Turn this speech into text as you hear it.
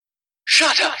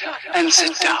Shut up and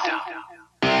sit down.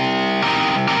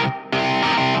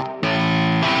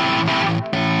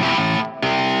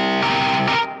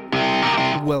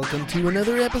 Welcome to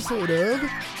another episode of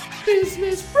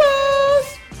Business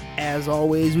Bros. As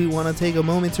always, we want to take a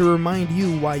moment to remind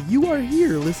you why you are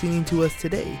here listening to us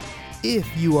today. If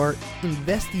you are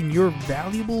investing your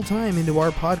valuable time into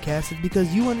our podcast, it's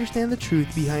because you understand the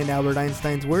truth behind Albert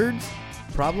Einstein's words.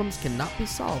 Problems cannot be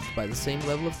solved by the same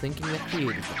level of thinking that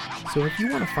created them. So if you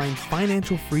want to find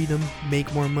financial freedom,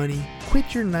 make more money,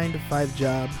 quit your 9-to-5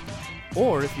 job,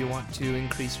 Or if you want to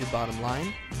increase your bottom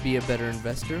line, be a better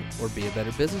investor, or be a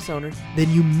better business owner,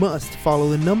 then you must follow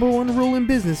the number one rule in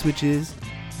business, which is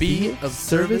be of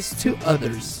service to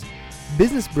others.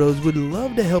 Business Bros would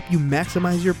love to help you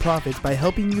maximize your profits by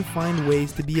helping you find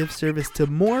ways to be of service to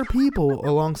more people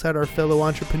alongside our fellow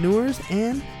entrepreneurs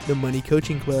and the Money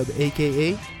Coaching Club,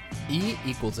 aka E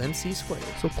equals MC squared.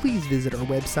 So please visit our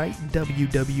website,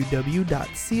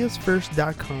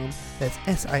 www.seeusfirst.com. That's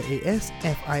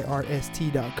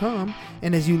SIASFIRST.com.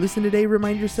 And as you listen today,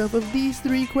 remind yourself of these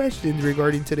 3 questions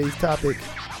regarding today's topic.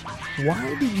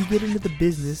 Why did you get into the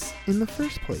business in the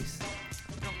first place?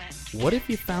 What if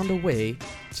you found a way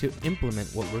to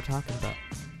implement what we're talking about?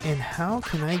 And how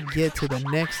can I get to the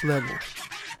next level?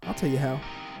 I'll tell you how.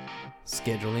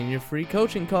 Scheduling your free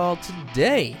coaching call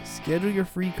today. Schedule your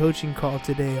free coaching call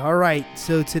today. All right,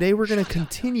 so today we're going to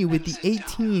continue with the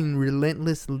 18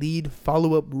 Relentless lead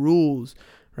follow-up rules,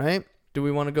 right? Do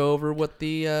we want to go over what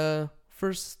the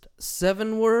first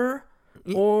 7 were?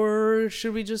 Or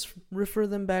should we just refer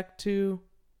them back to...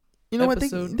 You know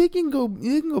episode? What? They can go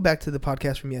back to the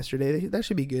podcast from yesterday. That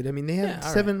should be good. I mean, they had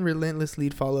 7 Relentless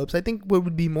lead follow-ups. I think what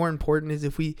would be more important is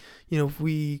if we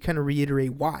kind of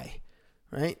reiterate why,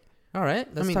 right? All right,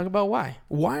 let's talk about why.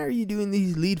 Why are you doing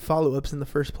these lead follow-ups in the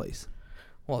first place?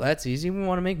 Well, that's easy. We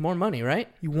want to make more money, right?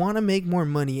 You want to make more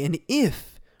money. And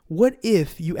what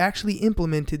if you actually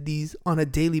implemented these on a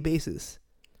daily basis?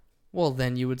 Well,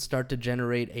 then you would start to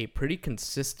generate a pretty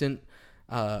consistent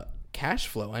cash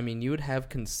flow. I mean, you would have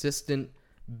consistent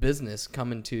business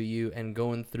coming to you and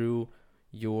going through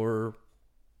your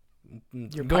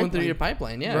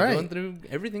pipeline. Yeah, right. Going through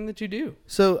everything that you do.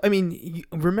 So, I mean,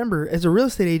 remember, as a real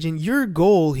estate agent, your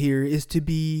goal here is to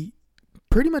be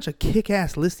pretty much a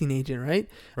kick-ass listing agent, right?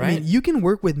 Right. I mean, you can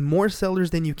work with more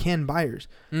sellers than you can buyers.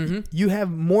 Mm-hmm. You have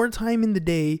more time in the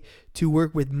day to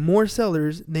work with more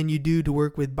sellers than you do to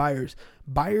work with buyers.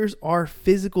 Buyers are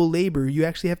physical labor. You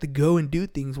actually have to go and do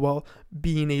things, while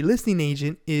being a listing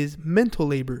agent is mental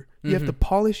labor. You have to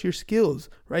polish your skills,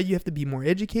 right? You have to be more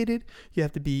educated. You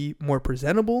have to be more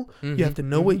presentable. You have to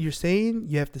know what you're saying.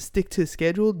 You have to stick to a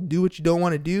schedule, do what you don't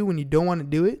want to do when you don't want to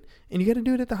do it. And you got to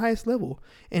do it at the highest level.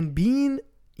 And being,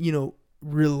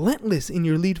 relentless in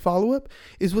your lead follow-up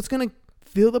is what's going to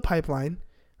fill the pipeline,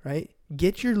 right?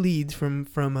 Get your leads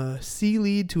from a C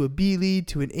lead to a B lead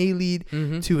to an A lead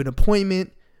to an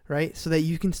appointment, right? So that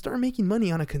you can start making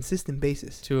money on a consistent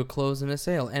basis. To a close and a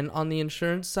sale. And on the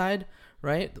insurance side,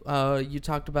 right, you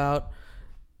talked about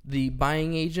the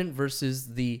buying agent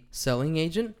versus the selling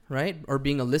agent, right? Or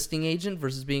being a listing agent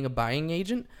versus being a buying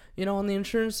agent. On the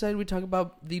insurance side, we talk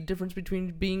about the difference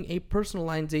between being a personal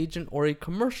lines agent or a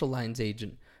commercial lines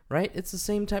agent, right? It's the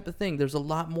same type of thing. There's a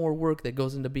lot more work that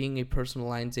goes into being a personal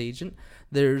lines agent.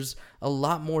 There's a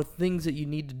lot more things that you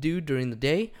need to do during the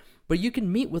day, but you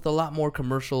can meet with a lot more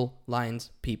commercial lines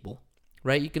people,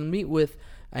 right? You can meet with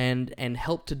and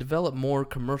help to develop more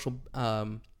commercial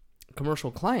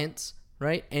clients,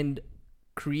 right? And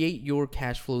create your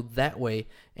cash flow that way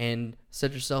and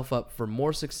set yourself up for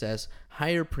more success,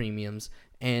 higher premiums,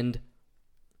 and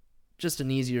just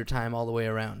an easier time all the way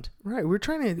around. Right. We're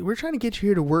trying to get you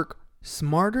here to work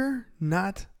smarter,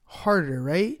 not harder,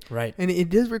 right? Right. And it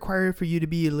does require for you to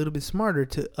be a little bit smarter,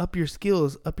 to up your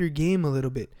skills, up your game a little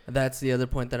bit. That's the other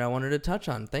point that I wanted to touch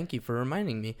on. Thank you for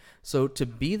reminding me. So to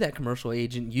be that commercial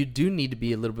agent, you do need to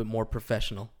be a little bit more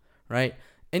professional, right?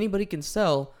 Anybody can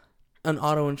sell an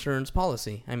auto insurance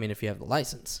policy. I mean, if you have the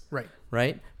license. Right.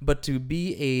 Right? But to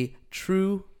be a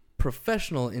true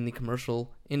professional in the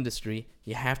commercial industry,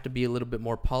 you have to be a little bit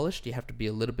more polished, you have to be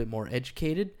a little bit more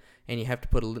educated, and you have to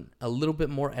put a little bit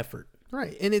more effort.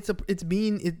 Right. And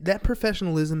that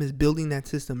professionalism is building that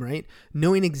system, right?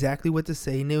 Knowing exactly what to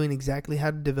say, knowing exactly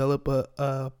how to develop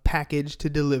a package to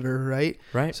deliver, right?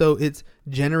 Right. So it's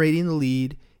generating the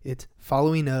lead, it's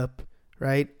following up,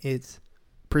 right? It's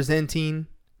presenting,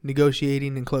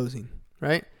 negotiating, and closing,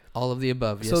 right? All of the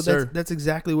above. Yes, so sir. that's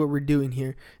exactly what we're doing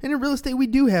here. And in real estate, we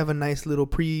do have a nice little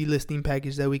pre-listing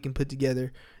package that we can put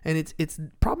together. And it's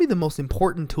probably the most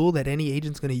important tool that any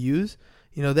agent's going to use.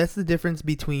 You know, that's the difference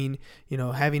between, you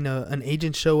know, having an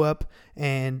agent show up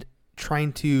and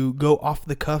trying to go off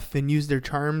the cuff and use their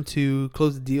charm to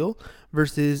close the deal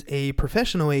versus a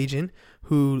professional agent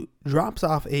who drops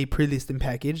off a pre-listing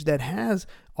package that has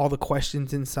all the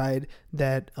questions inside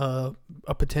that a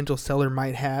potential seller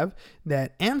might have,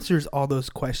 that answers all those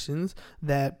questions,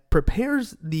 that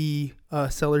prepares the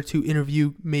seller to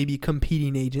interview maybe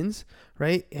competing agents,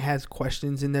 right? It has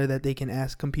questions in there that they can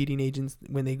ask competing agents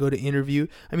when they go to interview.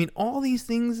 I mean, all these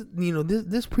things, you know,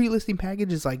 this pre-listing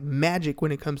package is like magic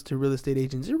when it comes to real estate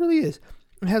agents. It really is.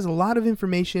 It has a lot of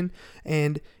information,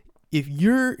 and if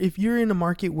you're in a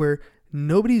market where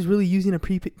nobody's really using a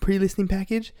pre-listing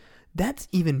package, that's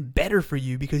even better for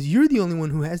you because you're the only one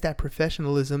who has that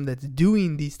professionalism that's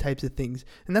doing these types of things.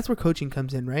 And that's where coaching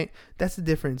comes in, right? That's the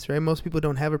difference, right? Most people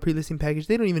don't have a pre-listing package.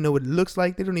 They don't even know what it looks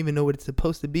like. They don't even know what it's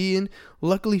supposed to be in.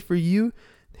 Luckily for you,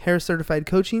 Harris Certified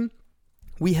Coaching,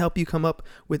 we help you come up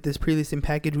with this pre-listing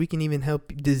package. We can even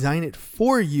help design it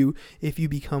for you if you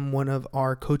become one of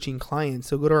our coaching clients.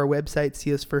 So go to our website,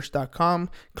 seeusfirst.com,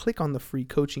 click on the free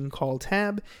coaching call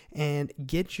tab, and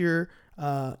get your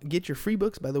free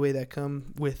books, by the way, that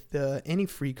come with any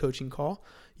free coaching call.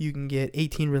 You can get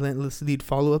 18 Relentless Lead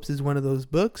Follow-Ups is one of those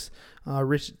books.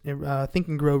 Think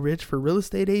and Grow Rich for real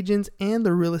estate agents, and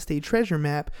the Real Estate Treasure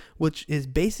Map, which is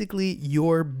basically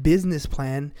your business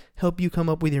plan. Help you come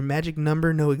up with your magic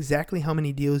number, know exactly how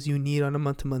many deals you need on a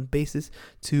month-to-month basis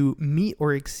to meet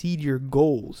or exceed your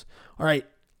goals. All right,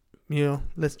 you know,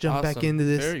 let's jump back into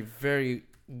this. Very, very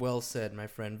well said, my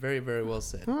friend. Very, very well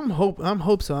said. I'm hope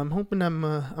so. I'm hoping I'm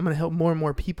gonna help more and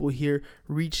more people here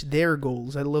reach their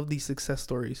goals. I love these success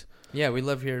stories. Yeah, we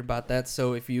love hearing about that.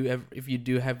 So if you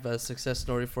do have a success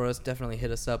story for us, definitely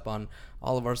hit us up on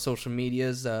all of our social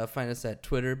medias. Find us at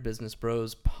Twitter, Business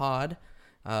Bros Pod,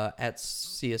 at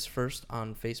CS First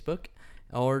on Facebook,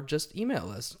 or just email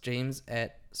us,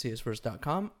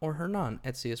 james@csfirst.com or Hernan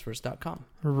at csfirst.com.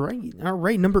 All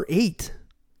right. Number 8.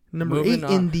 Moving 8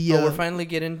 on. in the. We're finally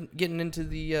getting into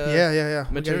the yeah.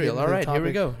 material. All right, here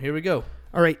we go.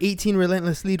 All right, 18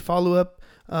 Relentless Lead Follow-Up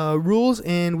rules,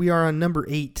 and we are on number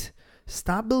 8.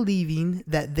 Stop believing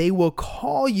that they will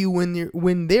call you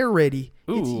when they're ready.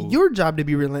 Ooh. It's your job to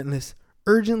be relentless,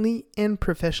 urgently and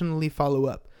professionally follow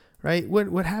up. Right?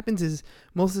 What happens is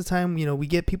most of the time, you know, we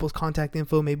get people's contact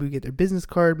info. Maybe we get their business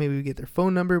card. Maybe we get their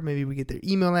phone number. Maybe we get their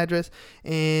email address,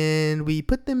 and we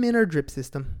put them in our drip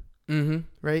system. Mm-hmm.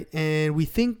 Right. And we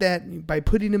think that by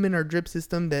putting them in our drip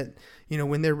system that, you know,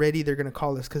 when they're ready, they're going to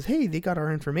call us because, hey, they got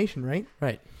our information. Right.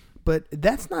 Right. But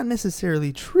that's not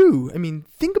necessarily true. I mean,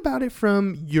 think about it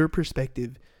from your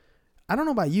perspective. I don't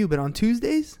know about you, but on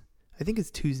Tuesdays, I think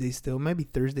it's Tuesdays still, it might be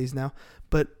Thursdays now,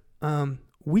 but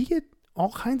we get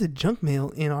all kinds of junk mail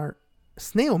in our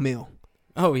snail mail.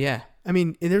 Oh, yeah. I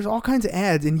mean, there's all kinds of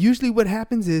ads. And usually what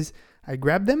happens is I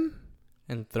grab them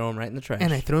and throw them right in the trash.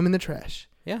 And I throw them in the trash.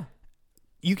 Yeah.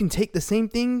 You can take the same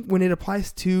thing when it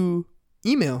applies to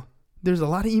email. There's a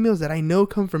lot of emails that I know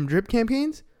come from drip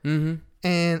campaigns. Mm-hmm.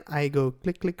 And I go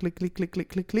click, click, click, click, click, click,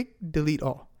 click, click, delete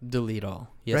all. Delete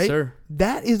all. Yes, right? sir.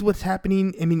 That is what's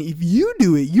happening. I mean, if you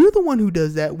do it, you're the one who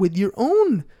does that with your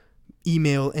own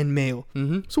email and mail.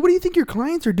 Mm-hmm. So what do you think your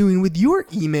clients are doing with your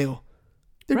email?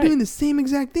 They're doing the same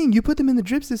exact thing. You put them in the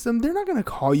drip system. They're not going to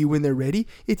call you when they're ready.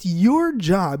 It's your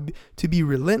job to be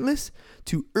relentless,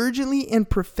 to urgently and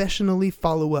professionally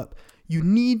follow up. You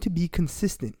need to be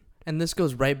consistent. And this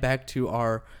goes right back to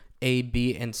our A,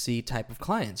 B, and C type of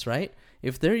clients, right?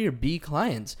 If they're your B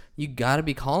clients, you got to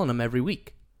be calling them every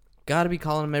week.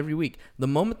 The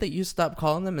moment that you stop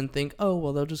calling them and think, oh,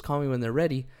 well, they'll just call me when they're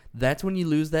ready, that's when you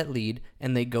lose that lead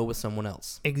and they go with someone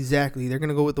else. Exactly. They're going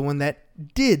to go with the one that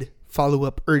did follow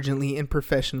up urgently and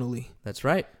professionally. That's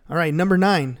right. All right, number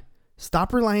 9.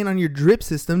 Stop relying on your drip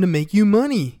system to make you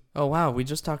money. Oh, wow. We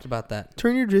just talked about that.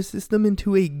 Turn your drip system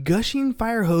into a gushing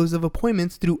fire hose of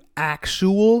appointments through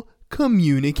actual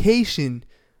communication,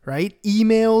 right?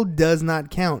 Email does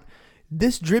not count.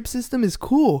 This drip system is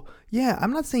cool. Yeah,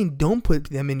 I'm not saying don't put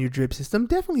them in your drip system.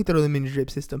 Definitely throw them in your drip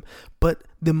system. But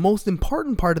the most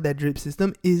important part of that drip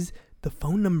system is the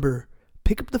phone number.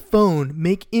 Pick up the phone,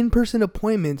 make in-person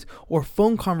appointments or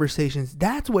phone conversations.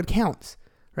 That's what counts,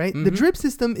 right? Mm-hmm. The drip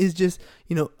system is just,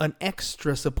 an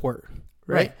extra support,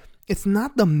 right? It's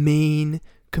not the main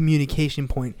communication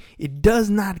point. It does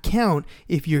not count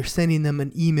if you're sending them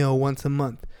an email once a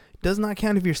month. It does not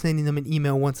count if you're sending them an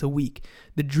email once a week.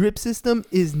 The drip system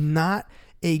is not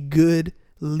a good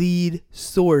lead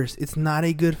source. It's not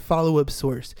a good follow-up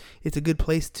source. It's a good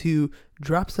place to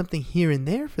drop something here and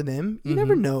there for them. You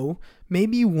never know.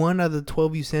 Maybe one out of the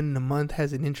 12 you send in a month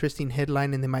has an interesting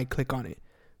headline and they might click on it,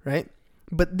 right?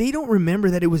 But they don't remember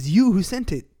that it was you who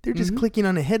sent it. They're just clicking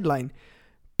on a headline.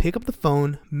 Pick up the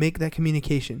phone, make that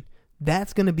communication.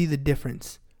 That's going to be the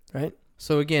difference, right?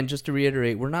 So again, just to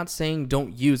reiterate, we're not saying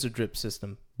don't use a drip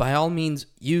system. By all means,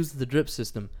 use the drip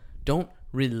system. Don't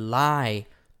rely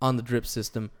on the drip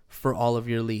system for all of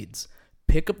your leads.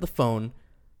 Pick up the phone,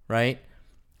 right?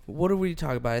 What are we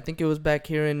talking about? I think it was back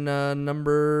here in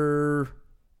number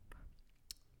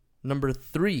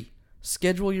 3.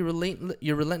 Schedule your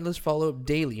relentless follow-up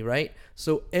daily, right?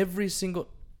 So every single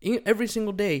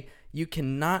day, you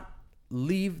cannot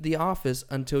leave the office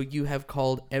until you have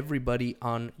called everybody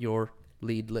on your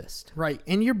lead list. Right.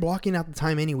 And you're blocking out the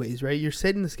time anyways, right? You're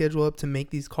setting the schedule up to make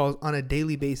these calls on a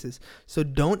daily basis. So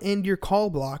don't end your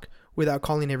call block without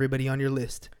calling everybody on your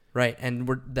list. Right. And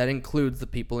that includes the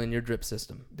people in your drip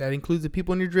system. That includes the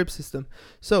people in your drip system.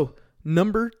 So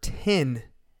number 10,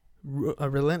 a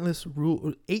relentless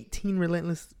rule, 18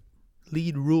 relentless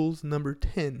lead rules, number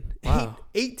 10. Wow.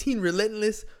 18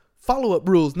 relentless follow-up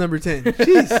rules, number 10.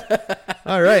 Jeez.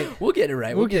 All right. We'll get it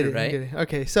right. We'll get it right. We'll get it.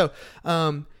 Okay. So,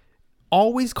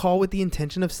 always call with the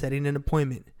intention of setting an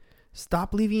appointment.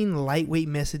 Stop leaving lightweight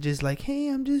messages like, hey,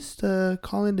 I'm just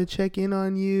calling to check in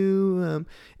on you.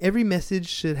 Every message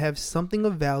should have something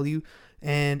of value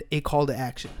and a call to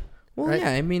action. Well, right?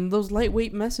 Yeah, I mean, those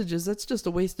lightweight messages, that's just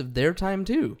a waste of their time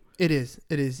too. It is.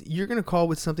 You're going to call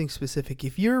with something specific.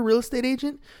 If you're a real estate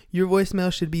agent, your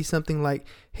voicemail should be something like,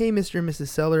 hey, Mr. and Mrs.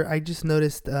 Seller, I just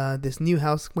noticed this new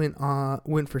house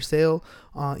went for sale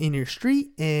in your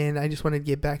street, and I just wanted to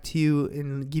get back to you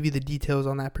and give you the details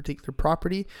on that particular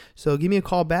property. So give me a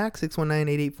call back,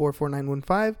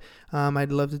 619-884-4915.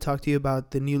 I'd love to talk to you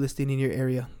about the new listing in your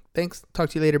area. Thanks. Talk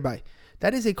to you later. Bye.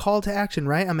 That is a call to action,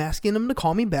 right? I'm asking them to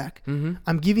call me back.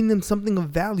 I'm giving them something of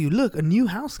value. Look, a new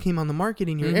house came on the market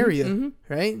in your area,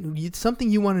 right? It's something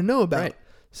you want to know about. Right.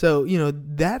 So,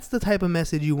 that's the type of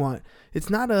message you want. It's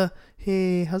not a,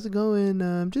 hey, how's it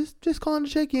going? Just calling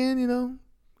to check in,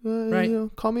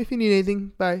 right. Call me if you need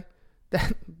anything. Bye.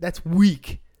 That's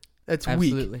weak. That's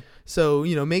Absolutely. weak. So,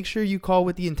 make sure you call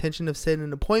with the intention of setting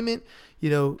an appointment.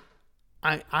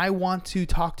 I want to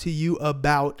talk to you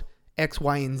about X,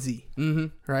 Y, and Z,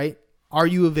 right? Are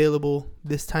you available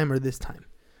this time or this time?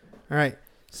 All right.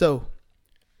 So.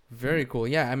 Very cool.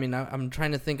 Yeah. I mean, I'm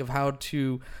trying to think of how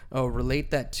to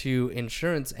relate that to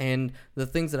insurance, and the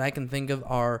things that I can think of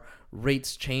are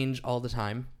rates change all the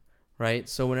time, right?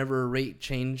 So whenever a rate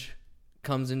change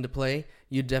comes into play,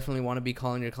 you definitely want to be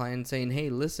calling your client and saying, hey,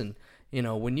 listen,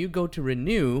 when you go to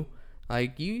renew,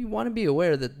 like, you want to be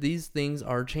aware that these things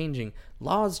are changing.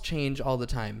 Laws change all the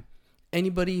time.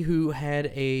 Anybody who had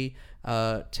a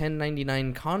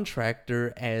 1099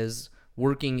 contractor as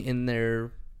working in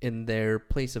their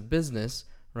place of business,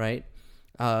 right?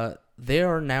 They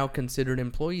are now considered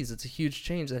employees. It's a huge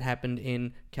change that happened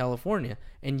in California.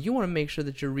 And you want to make sure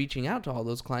that you're reaching out to all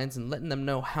those clients and letting them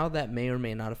know how that may or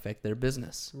may not affect their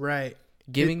business. Right.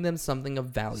 Giving them something of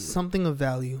value. Something of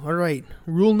value. All right.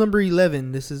 Rule number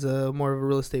 11. This is more of a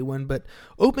real estate one, but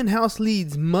open house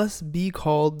leads must be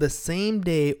called the same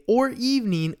day or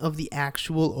evening of the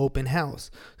actual open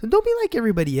house. So don't be like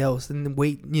everybody else and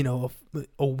wait,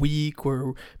 a week,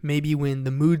 or maybe when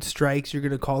the mood strikes, you're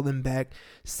going to call them back.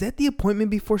 Set the appointment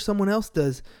before someone else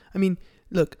does. I mean,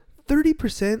 look,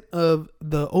 30% of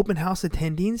the open house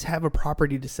attendings have a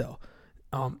property to sell.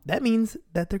 That means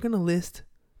that they're going to list.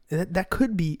 That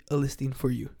could be a listing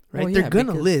for you, right? Well, yeah, they're going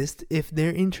to list if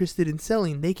they're interested in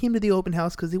selling. They came to the open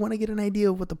house because they want to get an idea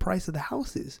of what the price of the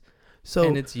house is. So,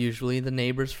 and it's usually the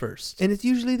neighbors first.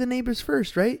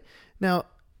 Right? Now,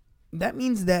 that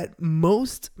means that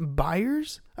most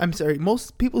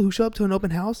people who show up to an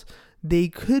open house, they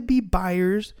could be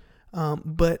buyers,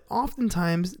 but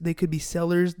oftentimes they could be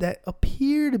sellers that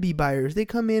appear to be buyers. They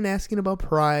come in asking about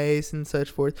price and such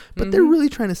forth, but they're really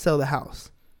trying to sell the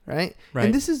house. Right.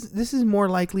 And this is more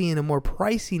likely in a more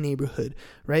pricey neighborhood,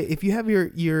 right? If you have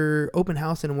your open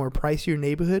house in a more pricier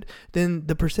neighborhood, then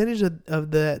the percentage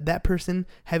of that person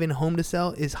having a home to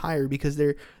sell is higher because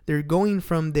they're going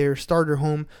from their starter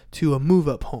home to a move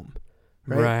up home.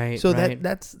 Right. So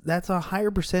that's a higher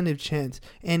percentage chance.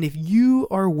 And if you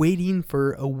are waiting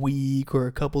for a week or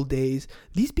a couple days,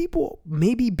 these people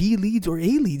maybe B leads or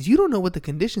A leads. You don't know what the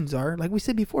conditions are. Like we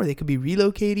said before, they could be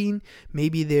relocating.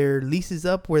 Maybe their lease is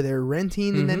up where they're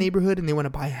renting in that neighborhood and they want to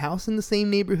buy a house in the same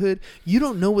neighborhood. You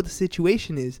don't know what the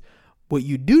situation is. What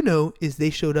you do know is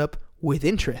they showed up with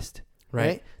interest.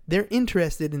 right? They're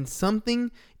interested in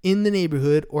something in the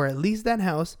neighborhood or at least that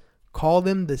house. Call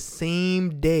them the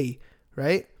same day,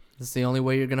 right? That's the only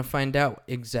way you're going to find out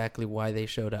exactly why they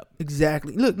showed up.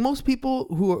 Exactly. Look,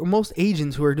 most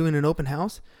agents who are doing an open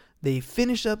house, they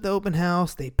finish up the open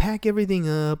house, they pack everything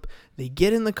up, they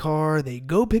get in the car, they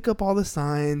go pick up all the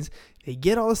signs, they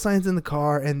get all the signs in the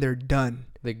car, and they're done.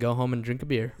 They go home and drink a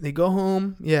beer. They go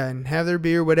home, and have their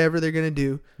beer, whatever they're going to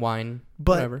do. Wine,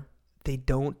 but whatever. They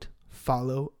don't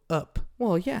follow up.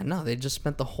 Well, yeah, no, they just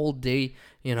spent the whole day,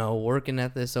 working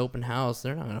at this open house.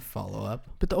 They're not going to follow up.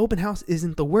 But the open house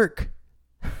isn't the work.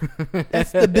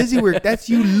 That's the busy work. That's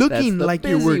you looking like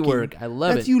you're working. Work. I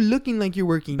love That's you looking like you're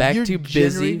working. Back you're to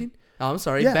busy. Oh, I'm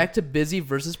sorry. Yeah. Back to busy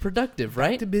versus productive,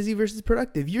 right? Back to busy versus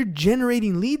productive. You're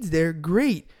generating leads there.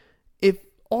 Great. If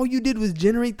all you did was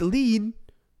generate the lead,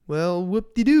 well,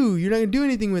 whoop-de-doo. You're not going to do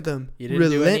anything with them. You didn't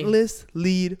Relentless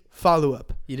lead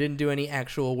follow-up. You didn't do any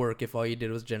actual work if all you did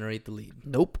was generate the lead.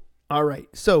 Nope. All right.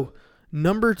 So,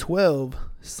 number 12,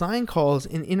 sign calls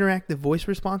and interactive voice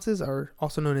responses, are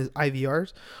also known as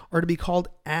IVRs, are to be called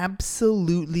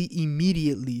absolutely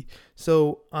immediately.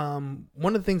 So,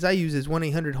 one of the things I use is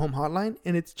 1-800-HOME hotline,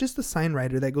 and it's just a sign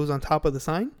writer that goes on top of the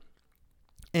sign.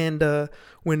 And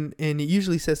it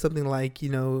usually says something like,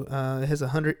 it has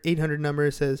a 800 number.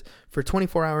 It says, for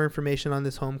 24-hour information on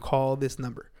this home, call this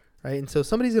number, right? And so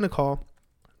somebody's going to call.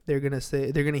 They're going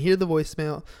to hear the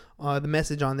voicemail, the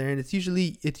message on there. And it's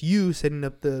you setting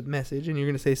up the message. And you're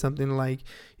going to say something like,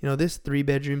 this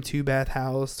 3-bedroom, 2-bath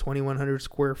house, 2,100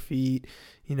 square feet,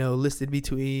 listed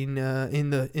between, in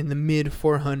the mid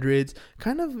 400s,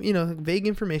 kind of, vague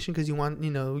information, because you want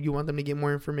them to get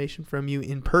more information from you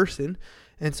in person.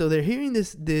 And so they're hearing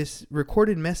this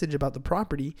recorded message about the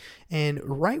property. And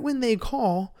right when they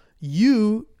call,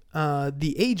 you,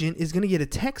 the agent, is going to get a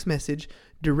text message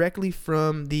directly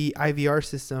from the IVR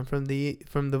system, from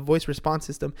the voice response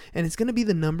system. And it's going to be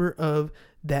the number of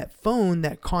that phone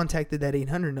that contacted that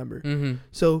 800 number. Mm-hmm.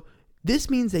 So this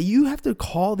means that you have to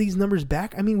call these numbers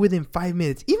back, within 5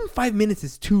 minutes. Even 5 minutes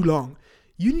is too long.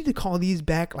 You need to call these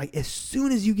back as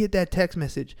soon as you get that text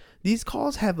message. These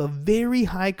calls have a very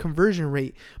high conversion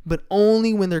rate, but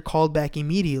only when they're called back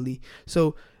immediately.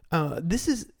 So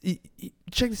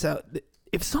check this out.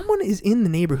 If someone is in the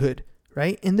neighborhood,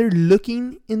 right, and they're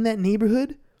looking in that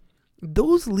neighborhood,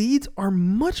 those leads are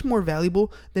much more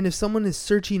valuable than if someone is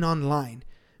searching online,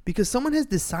 because someone has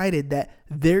decided that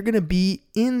they're going to be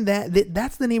in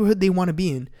that's the neighborhood they want to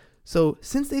be in. So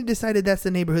since they've decided that's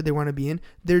the neighborhood they want to be in,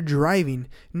 they're driving.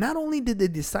 Not only did they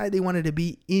decide they wanted to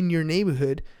be in your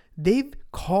neighborhood, they've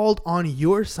called on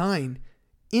your sign,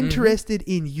 interested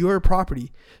in your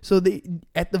property. So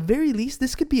at the very least,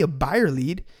 this could be a buyer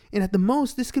lead. And at the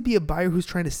most, this could be a buyer who's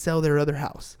trying to sell their other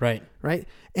house. Right. Right.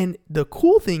 And the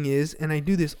cool thing is, and I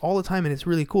do this all the time and it's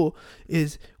really cool,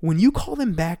 is when you call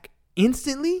them back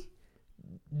instantly,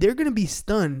 they're going to be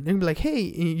stunned. They're going to be like, hey,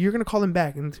 you're going to call them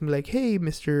back. And it's going to be like, hey,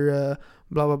 Mr.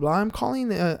 Blah, blah, blah. I'm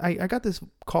calling. I got this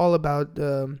call about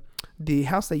the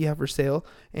house that you have for sale.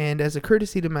 And as a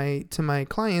courtesy to my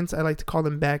clients, I like to call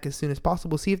them back as soon as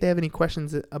possible. See if they have any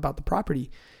questions about the property.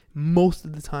 Most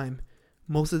of the time,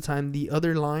 the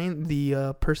other line,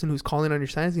 the person who's calling on your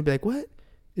sign is going to be like, what?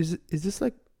 Is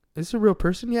this a real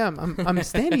person? Yeah, I'm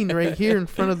standing right here in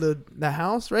front of the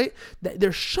house, right?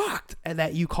 They're shocked at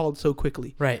that you called so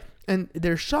quickly. Right. And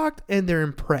they're shocked and they're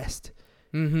impressed,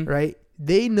 mm-hmm. right?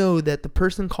 They know that the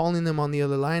person calling them on the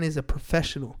other line is a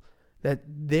professional, that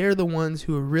they're the ones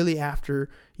who are really after,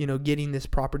 getting this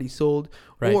property sold.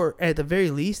 Right. Or at the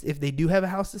very least, if they do have a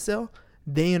house to sell,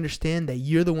 they understand that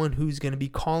you're the one who's going to be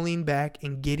calling back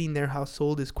and getting their house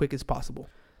sold as quick as possible.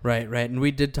 Right. And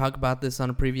we did talk about this on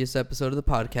a previous episode of the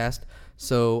podcast.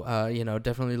 So,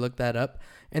 definitely look that up.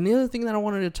 And the other thing that I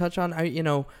wanted to touch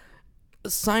on,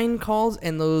 sign calls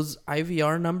and those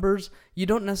IVR numbers, you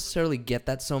don't necessarily get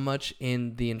that so much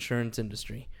in the insurance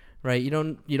industry, right? You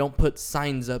don't put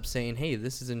signs up saying, hey,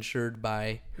 this is insured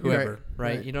by whoever,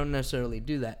 right? You don't necessarily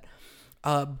do that.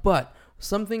 But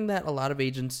something that a lot of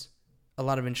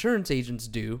insurance agents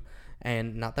do,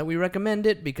 and not that we recommend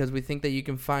it, because we think that you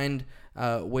can find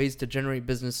ways to generate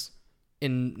business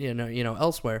in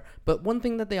elsewhere. But one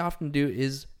thing that they often do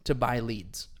is to buy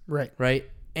leads. Right.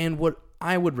 And what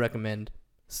I would recommend,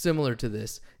 similar to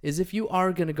this, is if you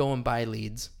are going to go and buy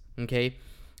leads, okay,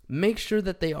 make sure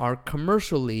that they are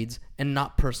commercial leads and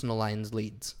not personal lines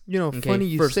leads. Funny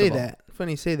you say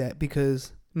that,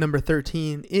 because number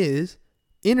 13 is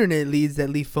internet leads that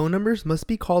leave phone numbers must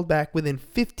be called back within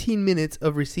 15 minutes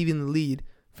of receiving the lead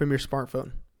from your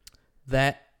smartphone.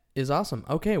 That is awesome.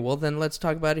 Okay, well then let's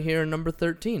talk about it here in number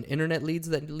 13, internet leads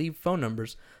that leave phone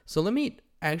numbers. So let me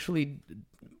actually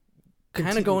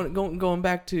kind of going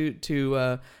back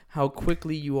to how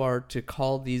quickly you are to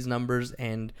call these numbers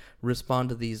and respond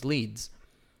to these leads.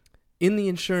 In the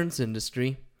insurance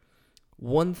industry,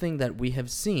 one thing that we have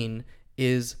seen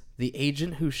is the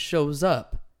agent who shows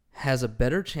up has a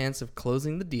better chance of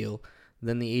closing the deal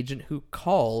than the agent who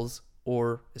calls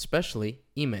or especially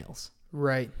emails.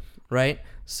 Right.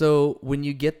 So when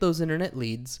you get those internet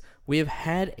leads, we have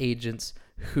had agents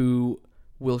who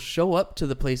will show up to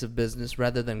the place of business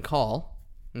rather than call,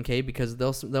 okay, because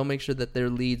they'll make sure that their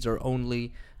leads are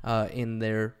only in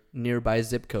their nearby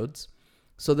zip codes.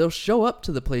 So they'll show up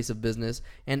to the place of business,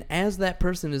 and as that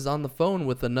person is on the phone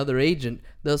with another agent,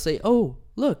 they'll say, "Oh,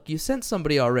 look, you sent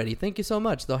somebody already. Thank you so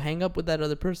much." They'll hang up with that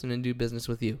other person and do business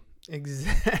with you.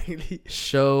 Exactly.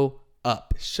 Show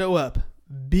up.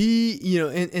 Be,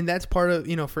 and that's part of,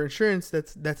 for insurance,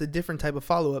 that's a different type of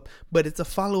follow-up, but it's a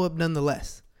follow-up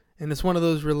nonetheless. And it's one of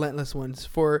those relentless ones.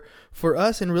 For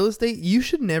us in real estate,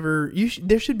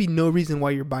 there should be no reason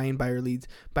why you're buying buyer leads.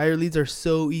 Buyer leads are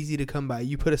so easy to come by.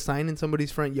 You put a sign in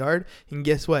somebody's front yard, and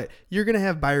guess what? You're going to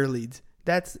have buyer leads.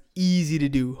 That's easy to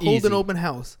do. Hold an open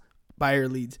house. Buyer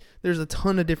leads. There's a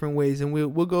ton of different ways, and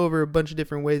we'll go over a bunch of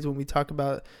different ways when we talk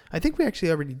about, I think we actually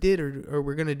already did, or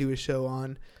we're going to do a show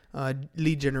on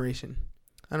lead generation.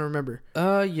 I don't remember.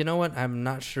 You know what? I'm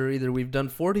not sure either. We've done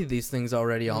 40 of these things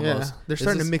already almost. Yeah, they're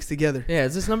starting to mix together. Yeah,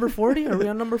 is this number 40? Are we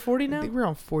on number 40 now? I think we're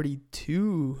on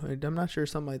 42. I'm not sure,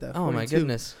 something like that. 42. Oh, my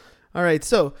goodness. All right,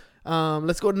 so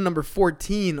let's go to number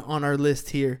 14 on our list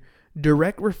here.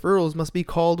 Direct referrals must be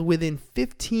called within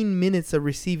 15 minutes of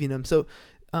receiving them. So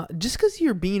just because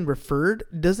you're being referred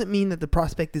doesn't mean that the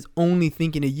prospect is only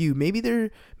thinking of you. Maybe they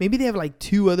have like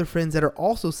 2 other friends that are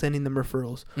also sending them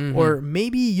referrals, or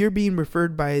maybe you're being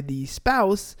referred by the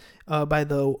spouse, by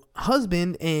the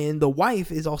husband, and the wife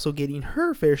is also getting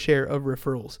her fair share of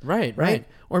referrals. Right.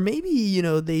 Or maybe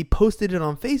they posted it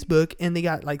on Facebook and they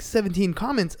got like 17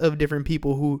 comments of different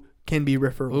people who can be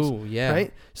referrals. Oh, yeah.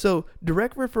 Right? So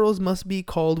direct referrals must be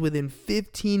called within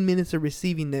 15 minutes of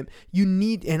receiving them. You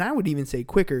need, and I would even say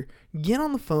quicker, get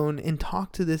on the phone and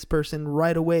talk to this person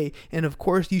right away. And of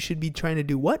course, you should be trying to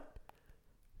do what?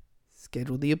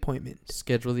 Schedule the appointment.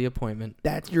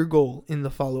 That's your goal in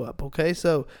the follow-up, okay?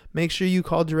 So make sure you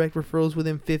call direct referrals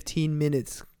within 15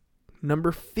 minutes.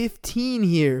 Number 15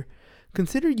 here.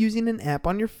 Consider using an app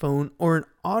on your phone or an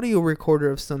audio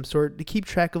recorder of some sort to keep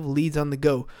track of leads on the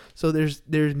go. So there's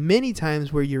many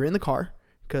times where you're in the car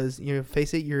because,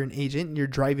 face it, you're an agent and you're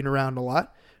driving around a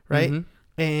lot, right?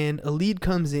 Mm-hmm. And a lead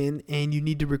comes in and you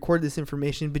need to record this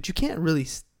information, but you can't really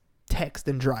text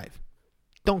and drive.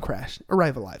 Don't crash.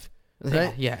 Arrive alive.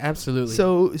 Right? Yeah, absolutely.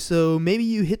 So maybe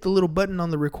you hit the little button on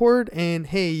the record and,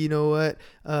 hey, you know what?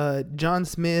 John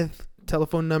Smith,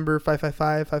 telephone number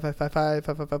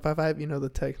 555-5555-5555, the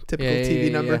typical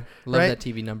TV number. Yeah. Love that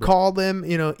TV number. Call them.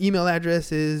 Email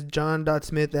address is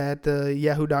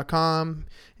john.smith@yahoo.com,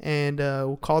 and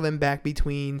we'll call them back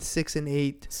between 6 and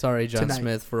 8. Sorry, John tonight.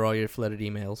 Smith, for all your flooded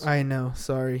emails. I know.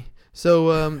 Sorry.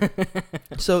 So,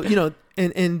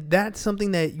 and that's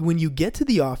something that when you get to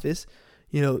the office,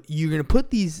 you're going to put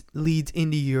these leads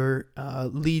into your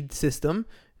lead system,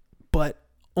 but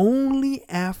only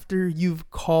after you've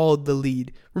called the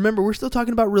lead. Remember, we're still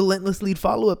talking about relentless lead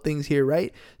follow-up things here,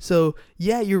 right? So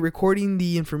yeah, you're recording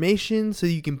the information so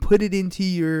you can put it into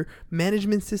your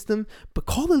management system, but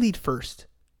call the lead first,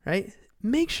 right?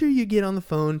 Make sure you get on the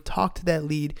phone, talk to that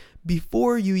lead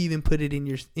before you even put it in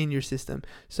your system.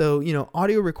 So,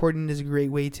 audio recording is a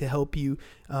great way to help you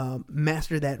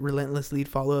master that relentless lead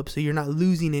follow-up so you're not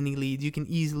losing any leads. You can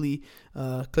easily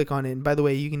click on it. And by the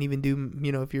way, you can even do,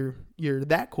 if you're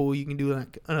that cool, you can do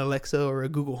like an Alexa or a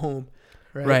Google Home.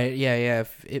 Right. Yeah.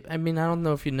 I don't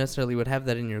know if you necessarily would have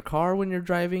that in your car when you're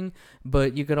driving,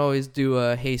 but you could always do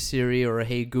a Hey Siri or a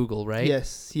Hey Google, right?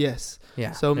 Yes.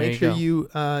 Yeah. So make sure you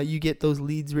get those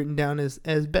leads written down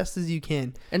as best as you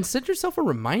can, and set yourself a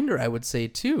reminder. I would say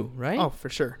too, right? Oh, for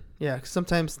sure. Yeah. 'Cause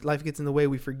sometimes life gets in the way,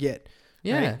 we forget.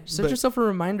 Yeah. Right? Set yourself a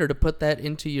reminder to put that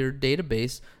into your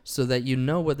database so that you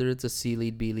know whether it's a C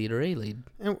lead, B lead, or A lead.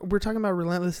 And we're talking about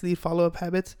relentless lead follow-up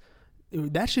habits.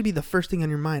 That should be the first thing on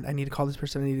your mind. I need to call this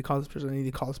person. I need to call this person. I need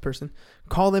to call this person.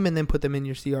 Call them and then put them in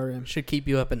your CRM. Should keep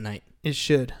you up at night. It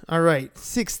should. All right.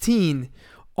 16.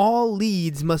 All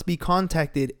leads must be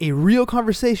contacted. A real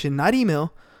conversation, not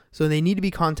email. So they need to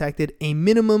be contacted a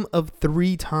minimum of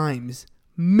 3 times.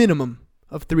 Minimum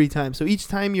of 3 times. So each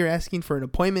time you're asking for an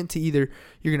appointment to either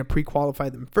you're going to pre-qualify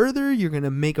them further, you're going to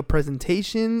make a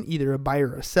presentation, either a buyer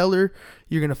or a seller,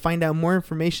 you're going to find out more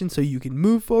information so you can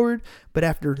move forward. But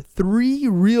after 3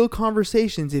 real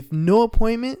conversations, if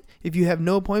you have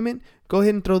no appointment, go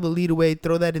ahead and throw the lead away,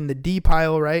 throw that in the D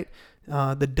pile, right?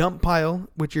 The dump pile,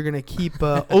 which you're going to keep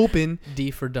open.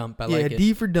 D for dump. I like it. Yeah,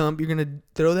 D for dump. You're going to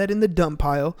throw that in the dump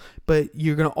pile, but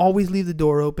you're going to always leave the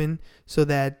door open so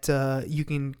that you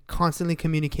can constantly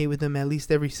communicate with them at least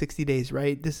every 60 days,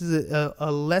 right? This is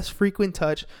a less frequent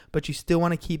touch, but you still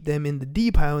want to keep them in the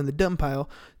D pile, in the dump pile,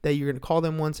 that you're going to call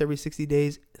them once every 60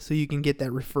 days so you can get that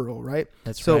referral, right?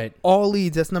 That's so right. All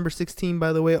leads, that's number 16,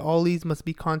 by the way, all leads must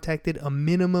be contacted a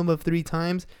minimum of 3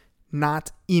 times.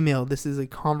 Not email. This is a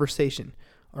conversation,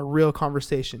 a real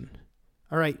conversation.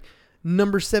 All right.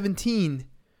 Number 17,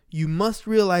 you must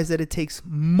realize that it takes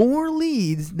more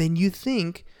leads than you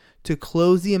think to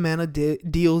close the amount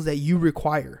of deals that you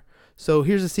require. So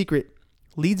here's a secret.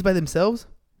 Leads by themselves,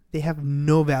 they have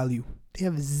no value. They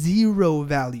have 0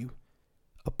 value.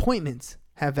 Appointments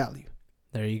have value.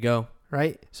 There you go.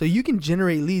 Right? So you can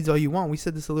generate leads all you want. We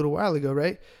said this a little while ago,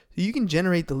 right? So you can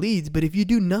generate the leads, but if you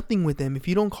do nothing with them, if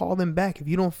you don't call them back, if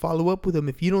you don't follow up with them,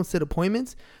 if you don't set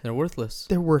appointments, they're worthless.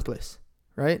 They're worthless,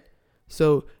 right?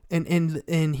 So,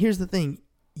 and here's the thing.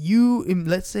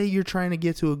 Let's say you're trying to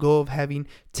get to a goal of having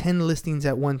 10 listings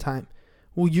at one time.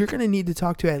 Well, you're going to need to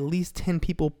talk to at least 10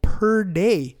 people per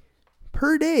day.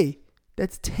 Per day.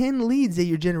 That's 10 leads that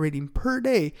you're generating per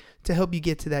day to help you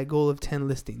get to that goal of 10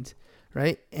 listings.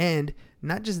 Right? And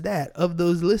not just that, of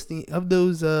those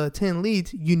 10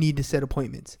 leads, you need to set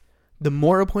appointments. The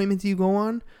more appointments you go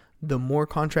on, the more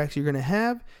contracts you're going to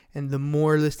have and the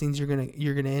more listings you're going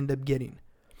to end up getting.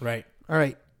 Right. All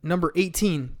right. Number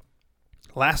 18.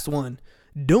 Last one.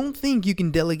 Don't think you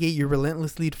can delegate your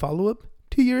relentless lead follow-up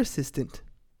to your assistant.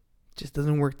 It just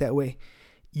doesn't work that way.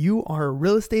 You are a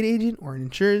real estate agent or an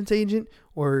insurance agent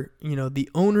or, the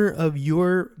owner of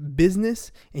your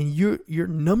business, and your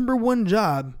number one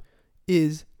job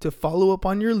is to follow up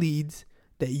on your leads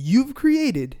that you've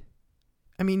created.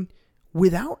 I mean,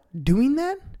 without doing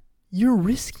that, you're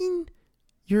risking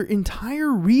your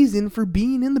entire reason for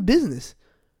being in the business.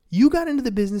 You got into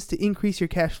the business to increase your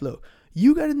cash flow.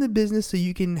 You got in the business so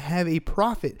you can have a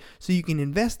profit, so you can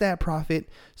invest that profit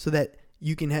so that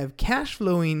you can have cash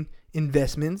flowing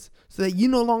investments so that you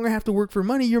no longer have to work for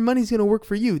money. Your money's going to work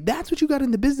for you. That's what you got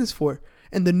in the business for.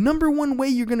 And the number one way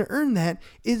you're going to earn that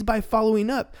is by following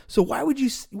up. So why would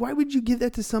you give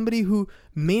that to somebody who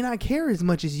may not care as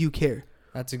much as you care?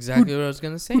 That's exactly what I was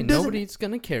going to say. Nobody's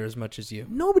going to care as much as you.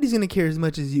 Nobody's going to care as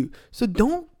much as you. So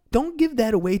don't give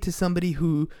that away to somebody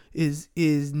who is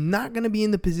not going to be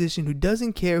in the position, who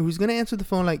doesn't care, who's going to answer the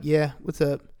phone like, yeah, what's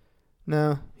up?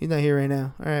 No, he's not here right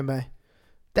now. All right, bye.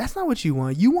 That's not what you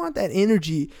want. You want that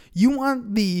energy. You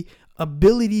want the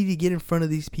ability to get in front of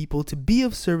these people, to be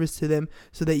of service to them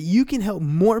so that you can help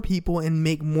more people and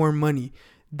make more money.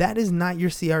 That is not your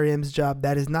CRM's job.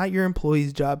 That is not your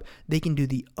employee's job. They can do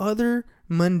the other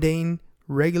mundane,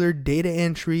 regular data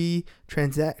entry,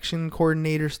 transaction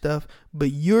coordinator stuff,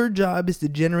 but your job is to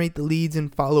generate the leads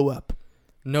and follow up.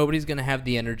 Nobody's going to have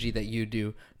the energy that you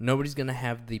do. Nobody's going to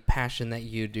have the passion that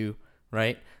you do,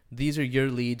 right? These are your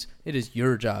leads. It is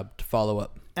your job to follow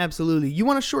up. Absolutely. You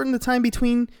want to shorten the time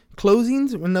between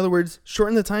closings? In other words,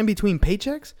 shorten the time between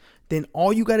paychecks? Then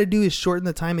all you got to do is shorten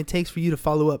the time it takes for you to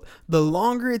follow up. The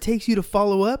longer it takes you to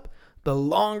follow up, the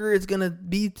longer it's going to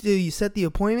be till you set the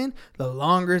appointment, the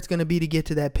longer it's going to be to get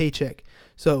to that paycheck.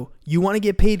 So you want to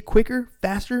get paid quicker,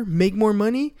 faster, make more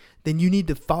money? Then you need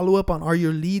to follow up on all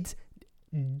your leads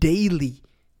daily,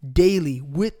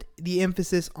 with the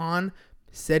emphasis on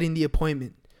setting the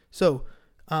appointment. So,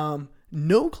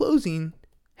 no closing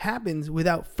happens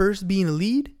without first being a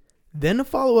lead, then a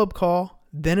follow-up call,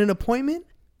 then an appointment,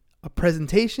 a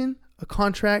presentation, a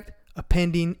contract, a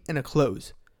pending, and a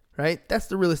close, right? That's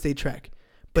the real estate track.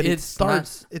 But it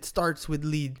starts with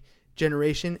lead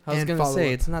generation and follow-up. I was going to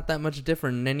say, it's not that much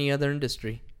different in any other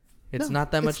industry. It's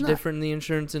not that much different in the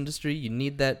insurance industry. You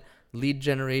need that lead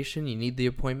generation. You need the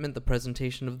appointment, the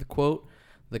presentation of the quote,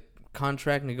 the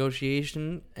contract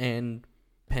negotiation, and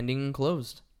pending and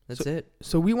closed. That's it.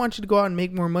 So we want you to go out and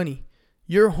make more money.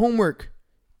 Your homework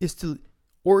is to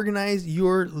organize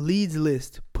your leads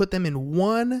list, put them in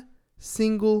one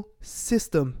single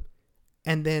system,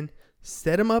 and then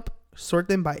set them up, sort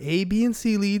them by A, B, and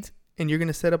C leads, and you're going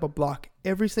to set up a block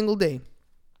every single day.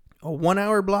 A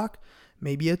 1-hour block,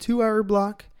 maybe a 2-hour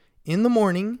block in the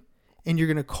morning, and you're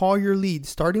going to call your leads,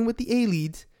 starting with the A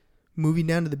leads, moving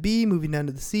down to the B, moving down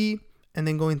to the C, and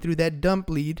then going through that dump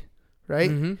lead,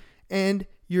 right? Mm-hmm. And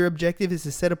your objective is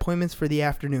to set appointments for the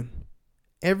afternoon.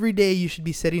 Every day you should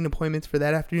be setting appointments for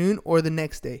that afternoon or the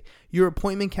next day. Your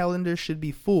appointment calendar should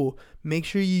be full. Make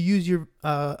sure you use your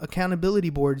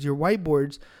accountability boards, your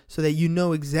whiteboards, so that you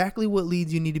know exactly what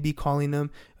leads you need to be calling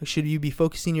them. Should you be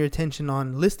focusing your attention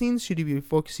on listings? Should you be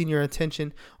focusing your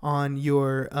attention on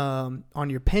your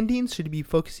pendings? Should you be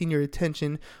focusing your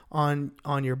attention on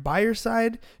your buyer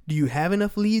side? Do you have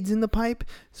enough leads in the pipe?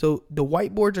 So the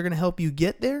whiteboards are going to help you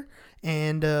get there.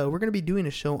 And we're going to be doing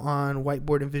a show on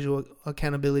whiteboard and visual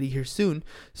accountability here soon.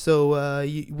 So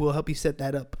we'll help you set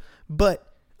that up. But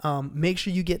make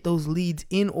sure you get those leads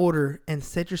in order and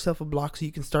set yourself a block so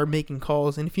you can start making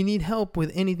calls. And if you need help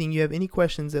with anything, you have any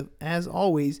questions, as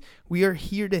always, we are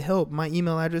here to help. My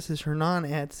email address is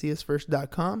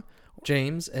hernan@csfirst.com.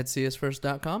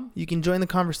 James@csfirst.com. You can join the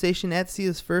conversation at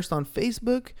csfirst on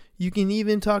Facebook. You can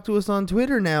even talk to us on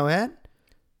Twitter now at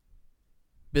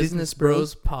Business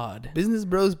Bros Pod. Business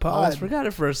Bros Pod. I almost forgot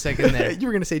it for a second there. You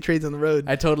were going to say Trades on the Road.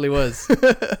 I totally was.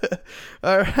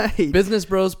 All right. Business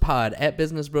Bros Pod at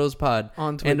Business Bros Pod.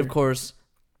 On Twitter. And of course,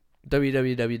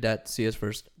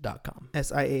 www.csfirst.com.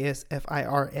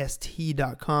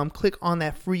 SIASFIRST.com. Click on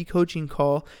that free coaching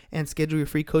call and schedule your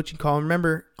free coaching call.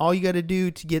 Remember, all you got to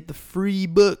do to get the free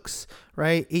books,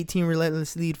 right? 18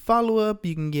 Relentless Lead Follow-Up.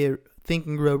 You can get Think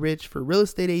and Grow Rich for real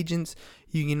estate agents.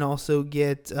 You can also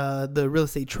get the real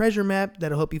estate treasure map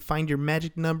that'll help you find your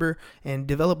magic number and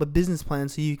develop a business plan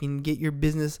so you can get your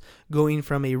business going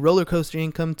from a roller coaster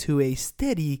income to a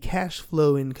steady cash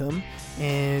flow income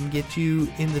and get you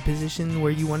in the position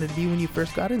where you wanted to be when you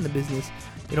first got in the business.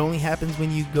 It only happens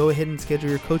when you go ahead and schedule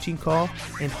your coaching call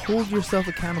and hold yourself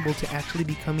accountable to actually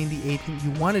becoming the agent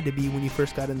you wanted to be when you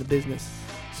first got in the business.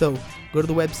 So go to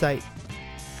the website,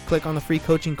 click on the free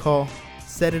coaching call,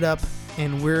 set it up,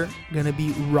 and we're going to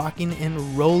be rocking and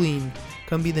rolling.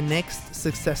 Come be the next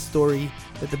success story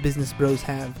that the Business Bros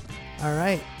have. All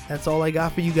right. That's all I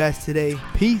got for you guys today.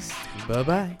 Peace.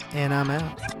 Bye-bye. And I'm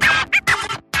out.